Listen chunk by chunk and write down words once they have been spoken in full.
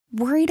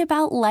Worried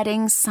about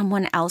letting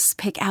someone else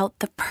pick out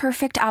the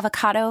perfect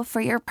avocado for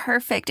your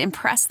perfect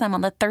impress them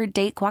on the third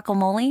date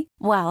guacamole?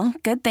 Well,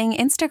 good thing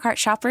Instacart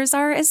shoppers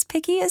are as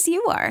picky as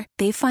you are.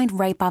 They find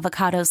ripe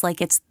avocados like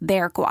it's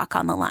their guac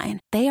on the line.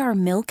 They are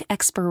milk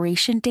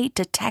expiration date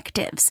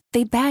detectives.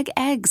 They bag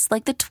eggs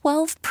like the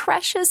 12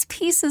 precious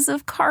pieces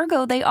of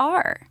cargo they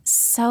are.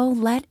 So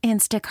let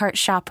Instacart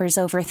shoppers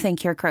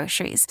overthink your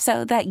groceries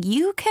so that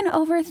you can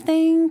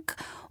overthink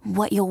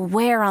what you'll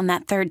wear on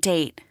that third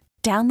date.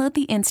 Download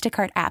the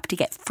Instacart app to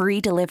get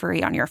free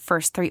delivery on your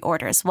first 3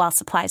 orders while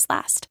supplies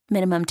last.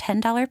 Minimum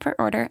 $10 per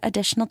order.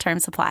 Additional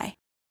terms apply.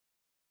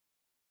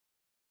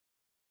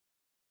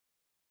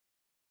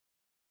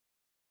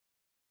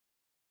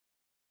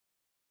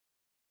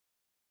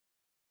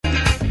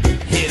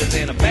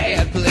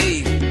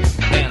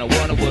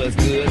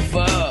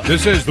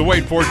 This is the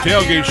WADE Ford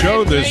Tailgate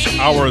Show. This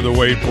hour of the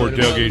WADE Ford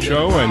Tailgate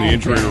Show and the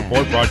injury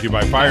report brought to you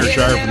by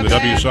Fireshire from the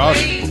W Sauce.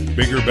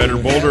 Bigger,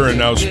 better, bolder, and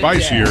now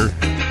spicier.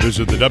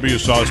 Visit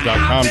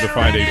thewsauce.com to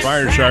find a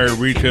Fireshire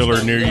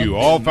retailer near you.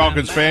 All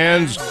Falcons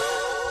fans,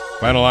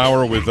 final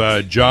hour with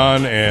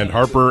John and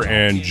Harper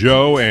and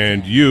Joe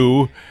and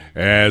you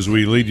as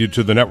we lead you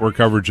to the network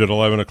coverage at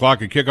 11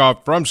 o'clock. A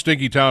kickoff from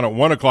Stinky Town at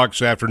 1 o'clock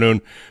this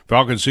afternoon.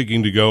 Falcons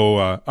seeking to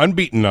go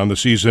unbeaten on the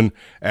season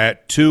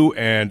at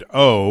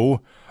 2-0.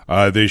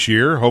 This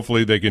year.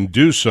 Hopefully they can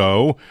do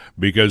so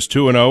because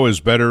 2-0 is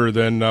better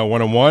than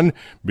 1-1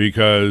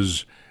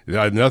 because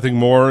nothing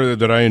more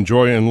that I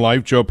enjoy in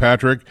life, Joe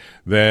Patrick,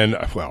 than,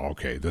 well,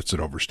 okay, that's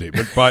an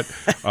overstatement, but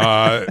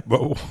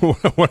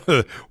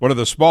one of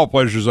the small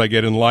pleasures I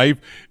get in life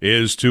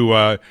is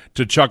to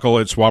chuckle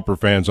at Swapper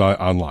fans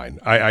online.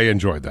 I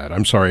enjoy that.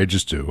 I'm sorry, I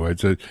just do.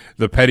 It's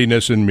the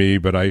pettiness in me,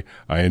 but I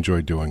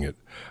enjoy doing it.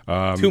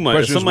 Too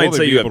much. Some might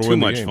say you have too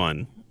much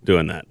fun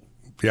doing that.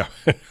 Yeah,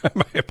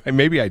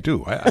 maybe I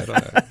do. I don't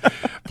know.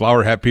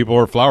 Flower hat people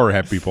are flower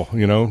hat people,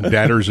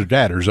 dadders are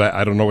dadders.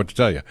 I don't know what to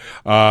tell you.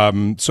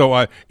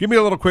 So give me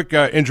a little quick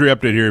injury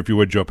update here, if you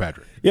would, Joe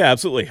Patrick. Yeah,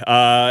 absolutely.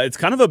 It's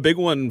kind of a big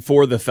one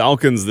for the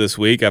Falcons this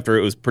week after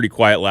it was pretty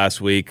quiet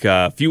last week.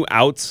 A few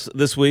outs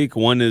this week.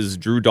 One is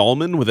Drew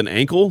Dahlman with an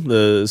ankle,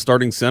 the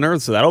starting center,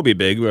 so that'll be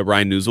big.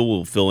 Ryan Newsel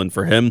will fill in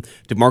for him.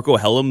 DeMarco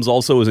Helms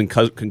also is in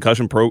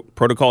concussion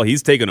protocol.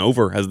 He's taken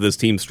over as this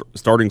team's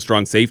starting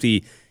strong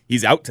safety.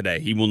 He's out today.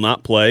 He will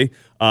not play.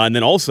 And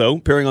then also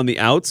pairing on the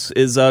outs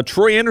is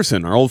Troy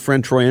Anderson, our old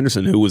friend Troy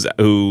Anderson,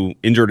 who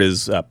injured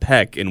his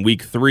pec in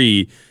Week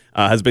 3,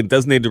 has been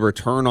designated to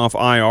return off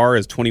IR.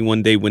 His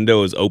 21-day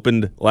window is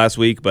opened last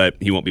week, but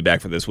he won't be back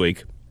for this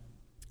week.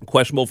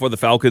 Questionable for the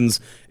Falcons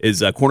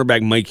is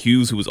cornerback Mike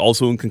Hughes, who was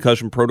also in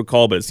concussion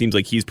protocol, but it seems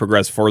like he's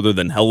progressed further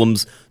than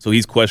Helms, so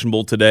he's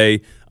questionable today.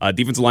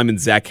 Defensive lineman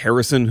Zach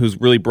Harrison, who's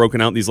really broken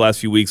out these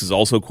last few weeks, is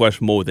also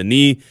questionable with a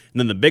knee.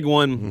 And then the big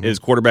one is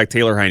quarterback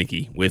Taylor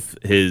Heineke with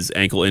his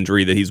ankle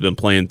injury that he's been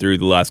playing through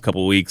the last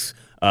couple of weeks.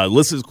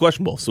 List is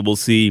questionable, so we'll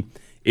see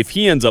if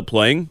he ends up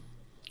playing.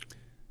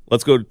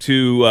 Let's go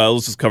to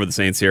let's just cover the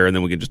Saints here, and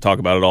then we can just talk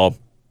about it all.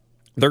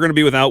 They're going to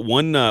be without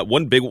one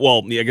big.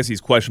 Well, I guess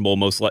he's questionable.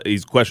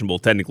 He's questionable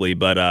technically,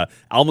 but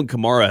Alvin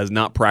Kamara has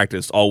not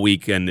practiced all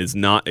week and is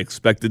not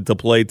expected to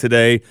play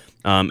today.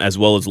 As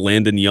well as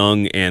Landon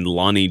Young and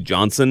Lonnie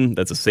Johnson.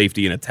 That's a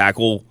safety and a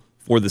tackle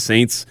for the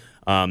Saints.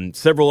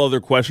 Several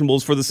other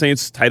questionables for the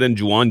Saints. Tight end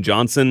Juwan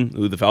Johnson,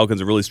 who the Falcons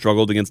have really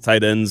struggled against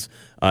tight ends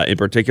in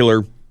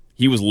particular.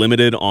 He was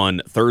limited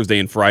on Thursday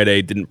and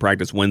Friday. Didn't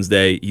practice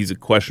Wednesday. He's a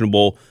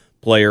questionable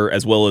player,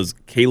 as well as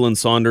Kalen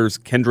Saunders,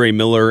 Kendre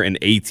Miller, and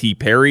A.T.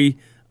 Perry,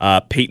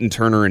 Peyton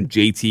Turner, and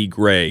J.T.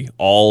 Gray,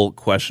 all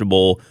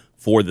questionable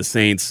for the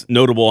Saints.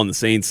 Notable on the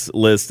Saints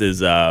list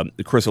is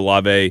Chris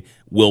Olave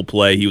will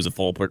play. He was a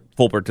full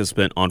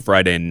participant on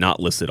Friday and not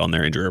listed on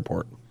their injury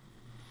report.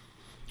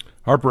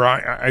 Harper,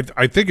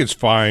 I think it's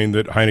fine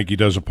that Heineke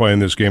doesn't play in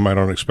this game. I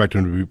don't expect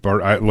him to be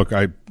part.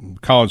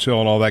 Collins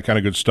Hill and all that kind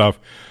of good stuff.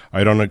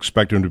 I don't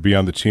expect him to be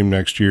on the team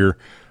next year.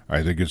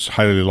 I think it's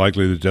highly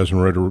likely that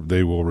Desmond Ridder,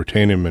 they will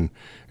retain him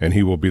and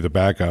he will be the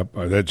backup.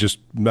 That's just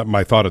not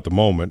my thought at the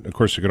moment. Of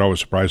course, it could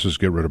always surprise us to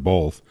get rid of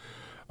both,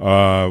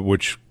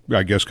 which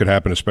I guess could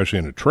happen, especially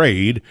in a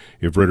trade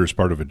if Ridder's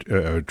part of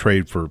a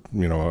trade for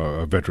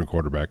a veteran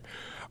quarterback.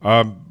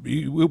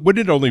 Wouldn't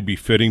it only be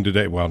fitting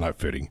today? Well, not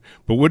fitting,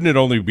 but wouldn't it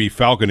only be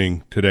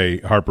falconing today,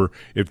 Harper,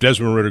 if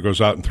Desmond Ridder goes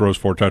out and throws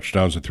 4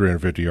 touchdowns and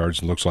 350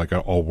 yards and looks like an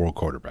all-world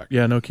quarterback?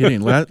 Yeah, no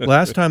kidding.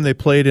 Last time they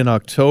played in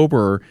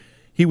October,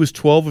 he was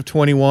 12 of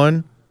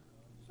 21,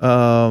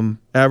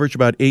 averaged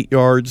about 8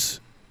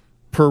 yards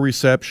per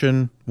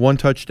reception, 1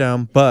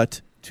 touchdown,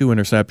 but 2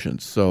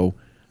 interceptions. So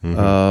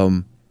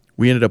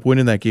we ended up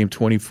winning that game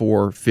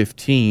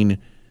 24-15.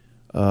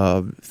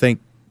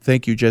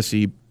 Thank you,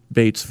 Jesse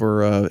Bates,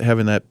 for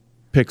having that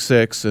pick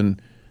 6,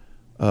 and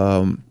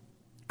a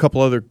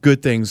couple other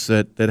good things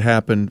that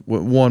happened.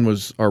 One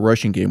was our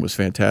rushing game was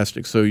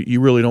fantastic, so you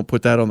really don't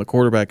put that on the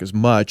quarterback as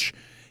much.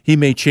 He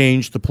may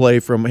change the play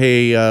from,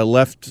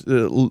 left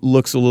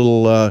looks a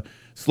little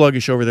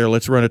sluggish over there,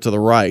 let's run it to the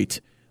right.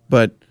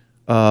 But,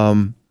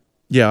 I'm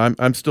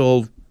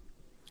still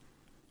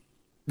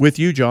with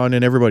you, John,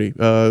 and everybody,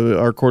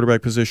 our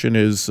quarterback position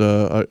is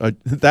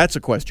that's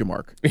a question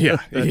mark. Yeah,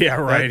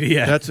 right.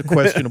 That's a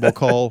questionable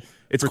call.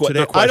 It's for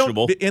today.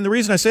 questionable. And the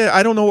reason I say it,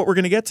 I don't know what we're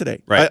going to get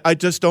today. Right. I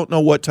just don't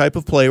know what type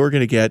of play we're going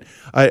to get.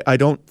 I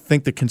don't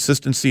think the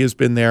consistency has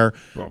been there.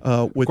 Well, With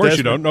of course Desmond.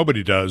 you don't.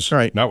 Nobody does.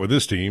 Right. Not with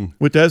this team.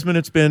 With Desmond,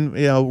 it's been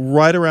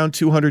right around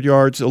 200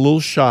 yards, a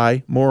little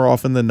shy more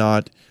often than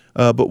not.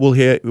 But will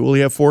he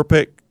have 4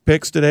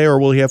 picks today, or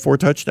will he have 4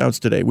 touchdowns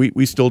today?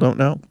 We still don't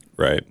know.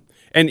 Right.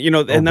 And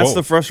and that's both.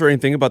 the frustrating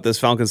thing about this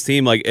Falcons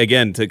team. Like,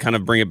 again, to kind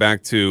of bring it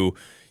back to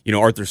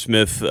Arthur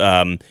Smith,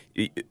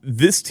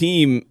 this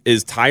team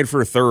is tied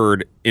for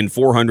 3rd in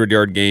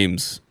 400-yard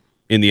games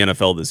in the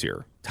NFL this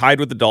year. Tied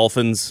with the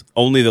Dolphins.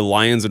 Only the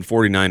Lions and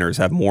 49ers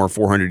have more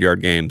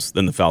 400-yard games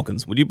than the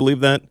Falcons. Would you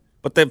believe that?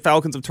 But the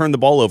Falcons have turned the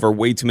ball over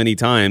way too many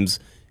times.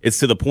 It's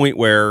to the point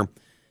where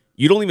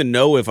you don't even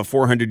know if a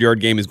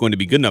 400-yard game is going to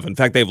be good enough. In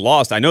fact, they've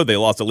lost. I know they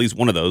lost at least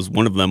one of those.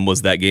 One of them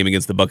was that game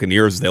against the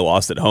Buccaneers they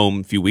lost at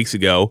home a few weeks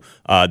ago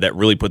that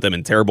really put them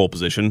in terrible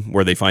position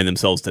where they find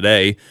themselves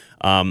today.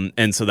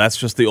 And so that's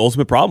just the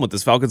ultimate problem with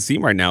this Falcons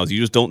team right now is you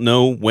just don't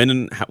know when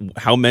and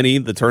how many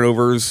the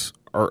turnovers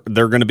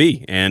they're going to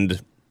be,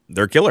 and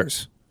they're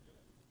killers.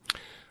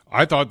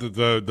 I thought that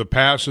the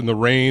pass in the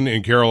rain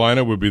in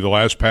Carolina would be the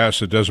last pass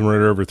that Desmond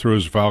Ridder ever threw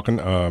as a Falcon.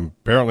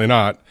 Apparently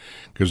not,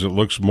 because it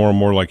looks more and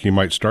more like he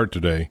might start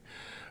today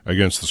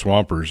against the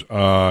Swampers.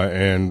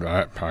 And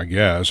I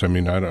guess, I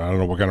don't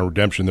know what kind of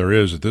redemption there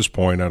is at this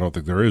point. I don't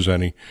think there is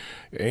any.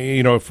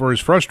 For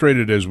as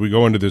frustrated as we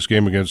go into this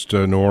game against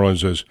New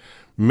Orleans, as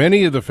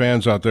many of the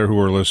fans out there who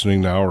are listening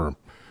now are,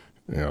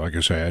 like I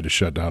say, I had to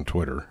shut down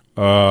Twitter.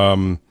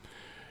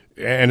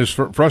 And as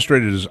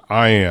frustrated as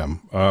I am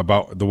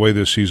about the way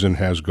this season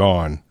has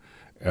gone,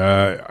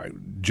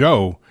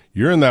 Joe,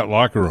 you're in that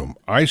locker room.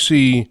 I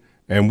see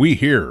and we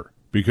hear,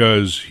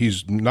 because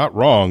he's not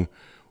wrong,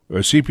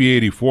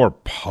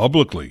 CP84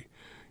 publicly,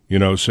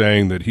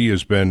 saying that he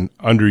has been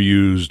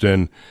underused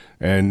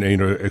and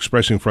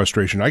expressing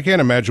frustration. I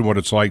can't imagine what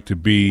it's like to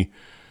be,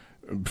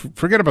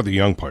 forget about the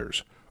young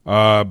players,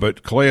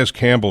 but Calais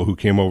Campbell, who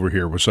came over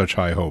here with such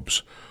high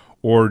hopes,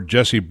 or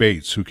Jesse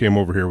Bates, who came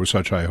over here with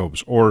such high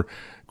hopes, or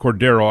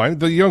Cordero.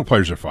 The young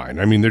players are fine.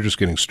 They're just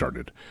getting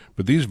started.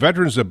 But these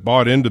veterans that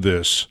bought into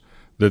this,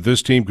 that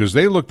this team, because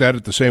they looked at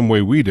it the same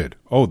way we did.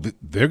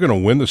 They're going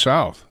to win the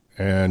South,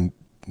 and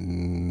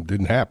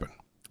didn't happen.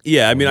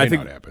 Yeah, I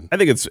think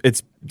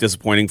it's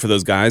disappointing for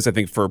those guys. I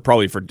think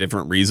probably for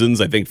different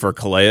reasons. I think for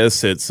Calais,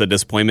 it's a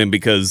disappointment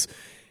because,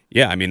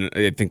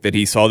 I think that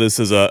he saw this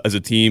as a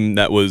team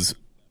that was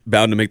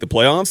bound to make the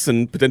playoffs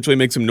and potentially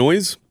make some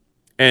noise.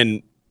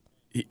 And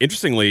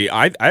interestingly,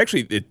 I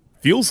actually, it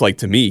feels like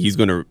to me he's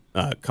going to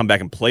come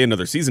back and play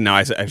another season. Now,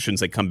 I shouldn't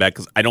say come back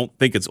because I don't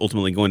think it's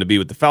ultimately going to be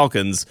with the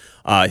Falcons.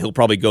 He'll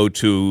probably go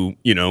to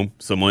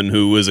someone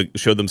who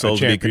showed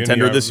themselves to be a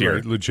contender this year.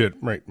 Right, legit,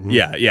 right? Mm-hmm.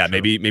 Yeah, sure.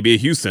 maybe a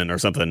Houston or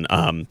something.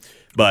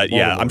 But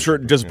yeah, I'm sure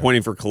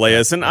disappointing for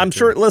Calais, and I'm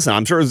sure. Listen,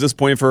 I'm sure it was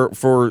disappointing for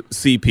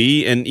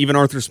CP, and even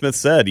Arthur Smith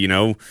said, he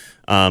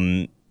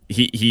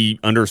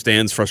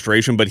understands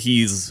frustration, but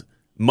he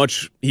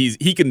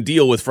can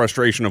deal with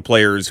frustration of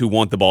players who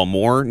want the ball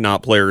more,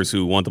 not players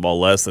who want the ball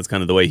less. That's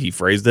kind of the way he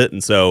phrased it.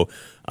 And so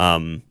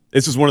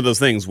it's just one of those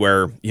things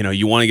where,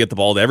 you want to get the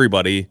ball to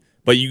everybody,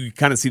 but you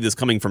kind of see this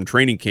coming from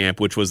training camp,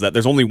 which was that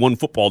there's only one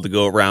football to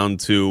go around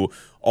to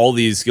all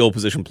these skill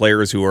position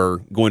players who are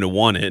going to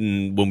want it.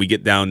 And when we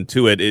get down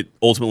to it,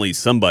 ultimately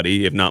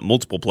somebody, if not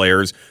multiple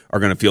players,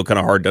 are going to feel kind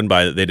of hard done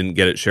by that they didn't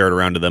get it shared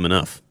around to them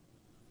enough.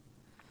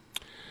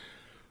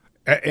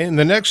 In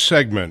the next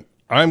segment,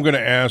 I'm going to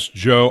ask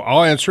Joe.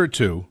 I'll answer it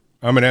too.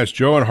 I'm going to ask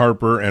Joe and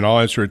Harper, and I'll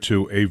answer it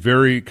too, a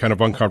very kind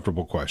of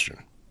uncomfortable question.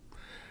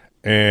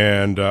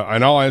 And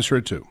I'll answer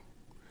it too.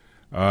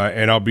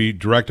 And I'll be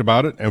direct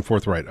about it and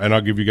forthright. And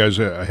I'll give you guys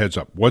a heads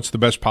up. What's the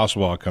best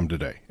possible outcome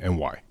today and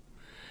why?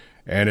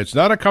 And it's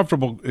not a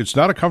comfortable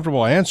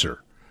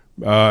answer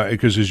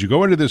because as you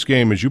go into this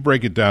game, as you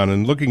break it down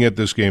and looking at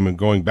this game and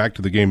going back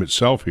to the game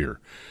itself here,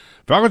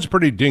 Falcons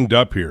pretty dinged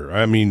up here.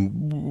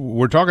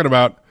 We're talking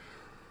about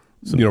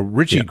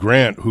Richie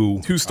Grant,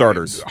 who 2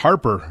 starters,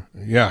 Harper.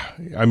 Yeah.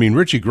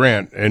 Richie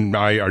Grant and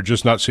I are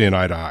just not seeing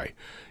eye to eye.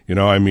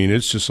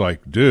 It's just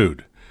like,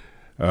 dude,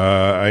 he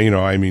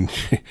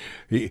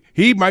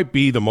might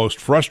be the most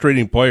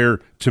frustrating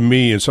player to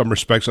me in some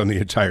respects on the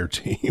entire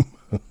team.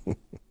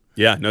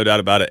 Yeah, no doubt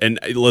about it. And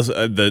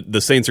listen, the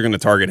Saints are going to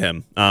target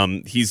him.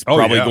 He's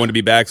probably going to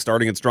be back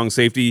starting at strong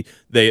safety.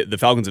 The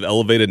Falcons have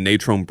elevated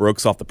Natrone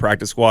Brooks off the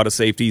practice squad to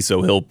safety,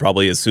 so he'll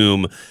probably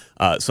assume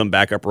some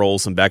backup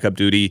roles, some backup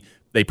duty.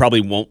 They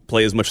probably won't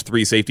play as much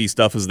 3 safety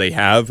stuff as they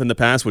have in the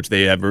past, which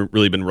they have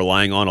really been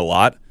relying on a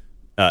lot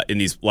in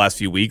these last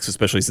few weeks,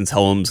 especially since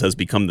Helms has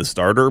become the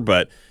starter.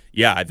 But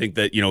yeah, I think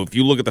that, if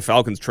you look at the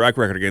Falcons' track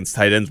record against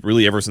tight ends,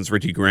 really ever since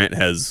Richie Grant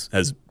has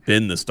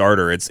been the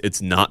starter,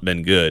 it's not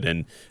been good.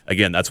 And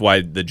again, that's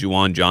why the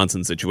Juwan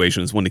Johnson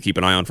situation is one to keep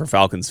an eye on for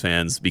Falcons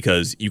fans,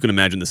 because you can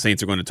imagine the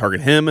Saints are going to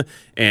target him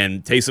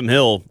and Taysom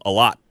Hill a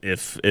lot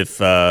if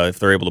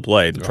they're able to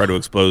play to try to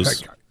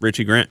expose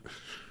Richie Grant.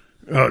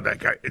 Oh, that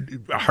guy,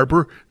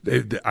 Harper.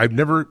 I've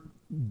never.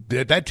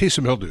 That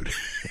Taysom Hill dude.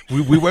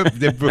 We went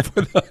there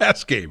before the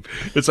last game.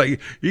 It's like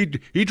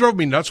he drove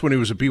me nuts when he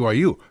was at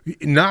BYU.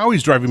 Now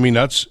he's driving me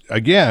nuts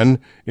again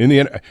in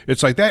the end.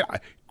 It's like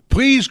that.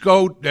 Please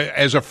go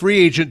as a free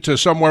agent to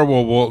somewhere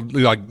where we'll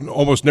like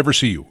almost never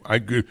see you.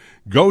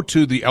 Go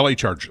to the LA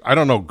Chargers. I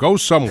don't know. Go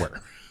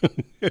somewhere.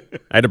 I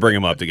had to bring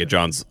him up to get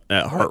John's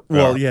heart.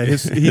 Well, yeah,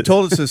 he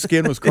told us his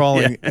skin was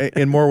crawling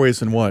in more ways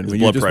than one. His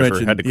blood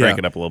pressure had to crank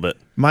it up a little bit.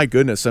 My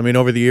goodness, I mean,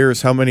 over the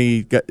years, how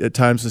many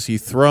times has he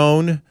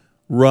thrown,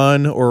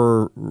 run,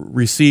 or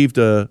received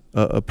a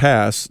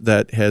pass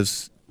that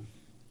has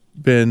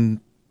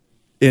been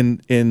in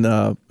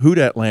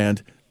Houdat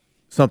land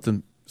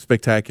something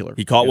spectacular?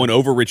 He caught one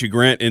over Richie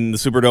Grant in the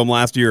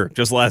Superdome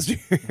just last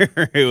year,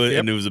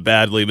 and it was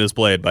badly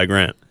misplayed by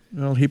Grant.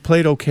 Well, he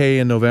played okay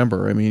in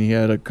November. I mean, he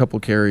had a couple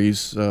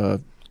carries. He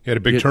had a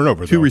big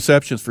turnover, two though.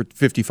 receptions for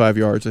 55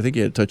 yards. I think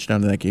he had a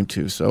touchdown in that game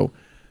too. So,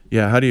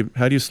 yeah, how do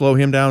you slow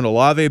him down?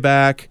 Olave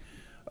back.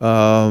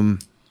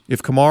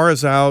 If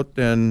Kamara's out,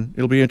 then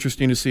it'll be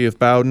interesting to see if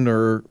Bowden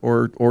or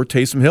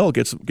Taysom Hill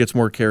gets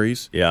more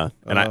carries. Yeah,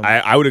 and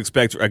I would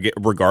expect,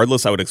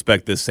 regardless, I would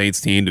expect this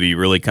Saints team to be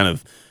really kind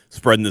of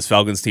spreading this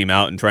Falcons team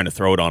out and trying to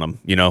throw it on them.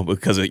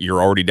 Because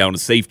you're already down to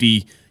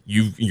safety.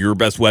 Your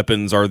best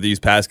weapons are these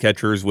pass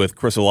catchers with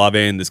Chris Olave,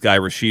 and this guy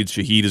Rashid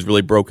Shaheed is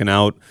really broken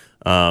out.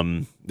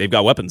 They've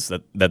got weapons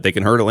that they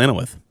can hurt Atlanta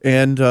with.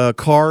 And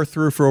Carr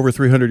threw for over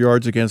 300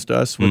 yards against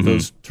us with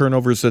those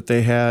turnovers that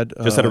they had.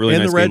 Just had a really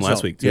nice game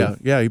last week, too.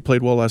 Yeah, he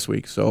played well last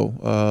week. So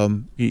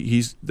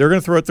they're going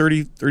to throw it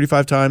 30,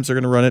 35 times. They're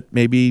going to run it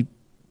maybe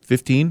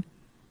 15,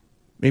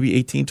 maybe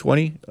 18,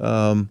 20.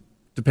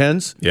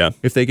 Depends. Yeah.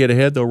 If they get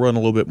ahead, they'll run a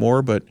little bit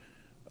more. But,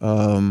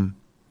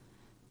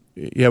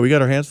 yeah, we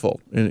got our hands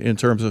full in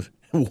terms of,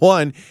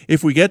 one,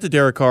 if we get to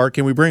Derek Carr,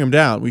 can we bring him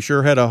down? We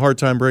sure had a hard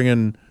time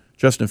bringing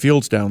Justin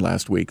Fields down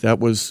last week. That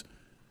was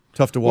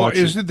tough to watch.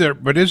 Well,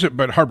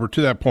 but Harper,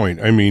 to that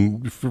point, I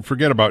mean,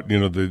 forget about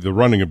the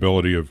running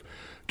ability of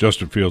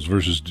Justin Fields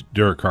versus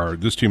Derek Carr.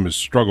 This team has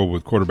struggled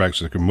with quarterbacks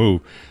that can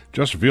move.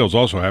 Justin Fields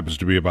also happens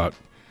to be about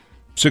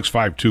 6'5",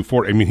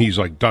 240. I mean, he's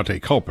like Dante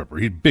Culpepper.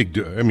 He's big.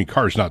 I mean,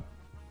 Carr's not.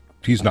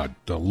 He's not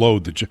the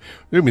load that.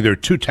 There are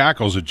two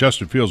tackles that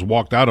Justin Fields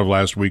walked out of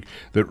last week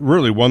that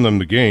really won them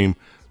the game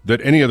that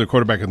any other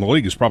quarterback in the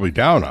league is probably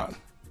down on.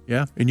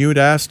 Yeah, and you had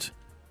asked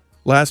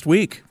last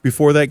week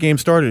before that game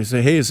started to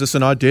say, hey, is this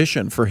an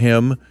audition for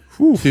him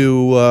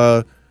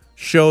to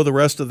show the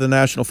rest of the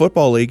National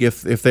Football League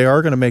if they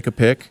are going to make a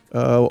pick,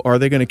 are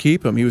they going to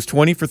keep him? He was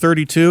 20 for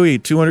 32. He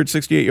had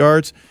 268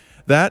 yards.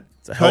 That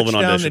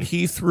touchdown that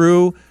he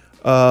threw,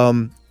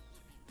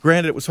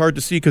 granted, it was hard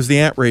to see because the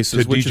ant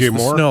races, which DJ is the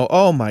Moore? snow.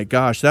 Oh, my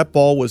gosh, that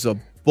ball was a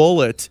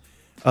bullet.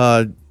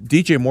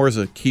 DJ Moore is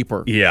a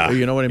keeper. Yeah.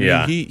 You know what I mean?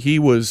 Yeah. He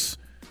was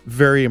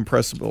very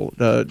impressible.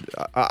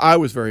 I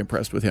was very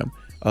impressed with him.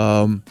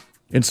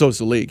 And so is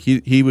the league.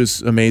 He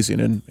was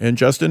amazing. And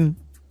Justin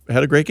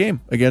had a great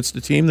game against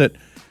a team that,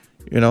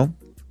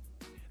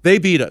 they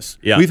beat us.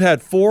 Yeah. We've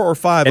had 4 or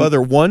 5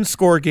 other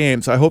one-score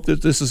games. I hope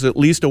that this is at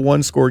least a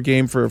one-score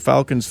game for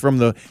Falcons from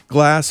the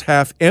glass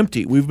half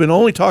empty. We've been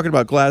only talking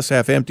about glass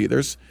half empty.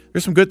 There's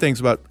some good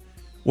things about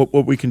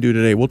what we can do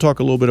today. We'll talk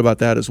a little bit about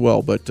that as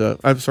well. But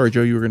I'm sorry,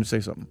 Joe, you were going to say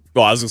something.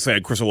 Well, I was going to say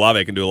Chris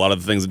Olave can do a lot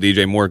of the things that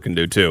DJ Moore can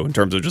do, too, in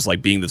terms of just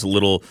like being this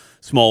little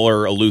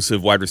smaller,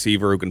 elusive wide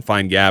receiver who can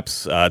find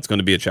gaps. It's going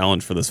to be a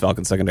challenge for this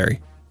Falcons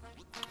secondary.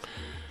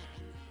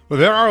 Well,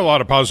 there are a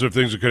lot of positive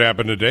things that could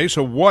happen today.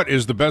 So what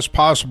is the best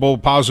possible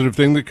positive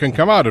thing that can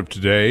come out of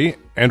today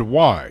and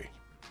why?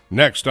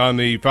 Next on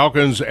the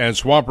Falcons and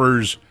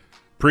Swampers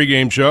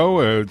pregame show,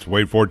 it's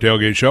WADE Ford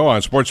Tailgate Show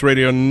on Sports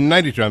Radio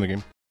 92 on the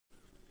Game.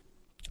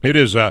 It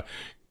is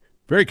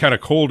very kind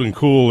of cold and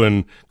cool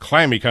and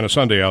clammy kind of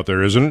Sunday out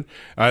there, isn't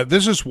it?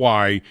 This is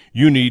why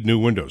you need new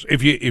windows.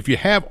 If you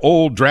have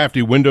old,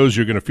 drafty windows,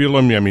 you're going to feel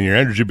them. I mean, your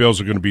energy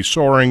bills are going to be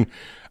soaring.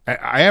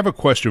 I have a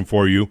question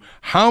for you.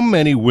 How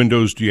many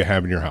windows do you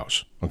have in your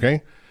house?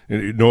 Okay?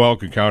 Noelle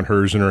can count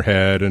hers in her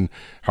head, and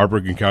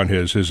Harper can count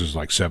his. His is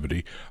like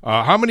 70.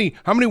 How many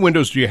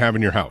windows do you have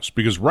in your house?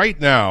 Because right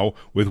now,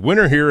 with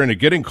winter here and it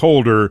getting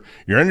colder,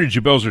 your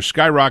energy bills are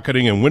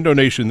skyrocketing, and Window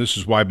Nation, this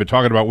is why I've been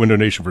talking about Window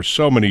Nation for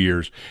so many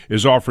years,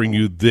 is offering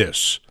you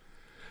this.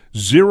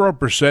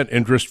 0%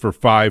 interest for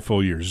 5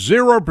 full years.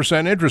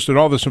 0% interest in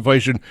all this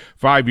inflation,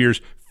 5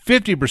 years.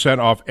 50%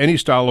 off any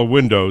style of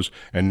windows,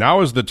 and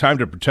now is the time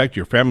to protect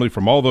your family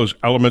from all those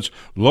elements,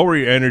 lower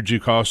your energy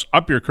costs,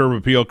 up your curb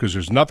appeal, because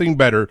there's nothing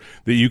better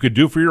that you could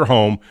do for your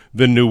home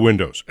than new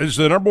windows. It's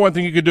the number one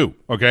thing you could do,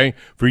 okay,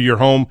 for your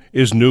home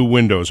is new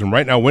windows. And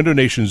right now, Window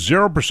Nation,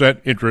 0%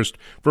 interest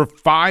for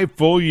 5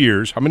 full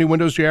years. How many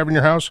windows do you have in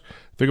your house?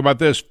 Think about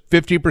this,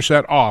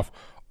 50% off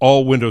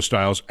all window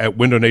styles at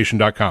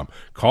windownation.com.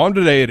 Call them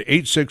today at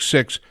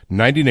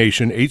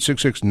 866-90-NATION,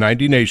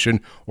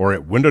 866-90-NATION, or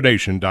at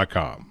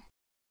windownation.com.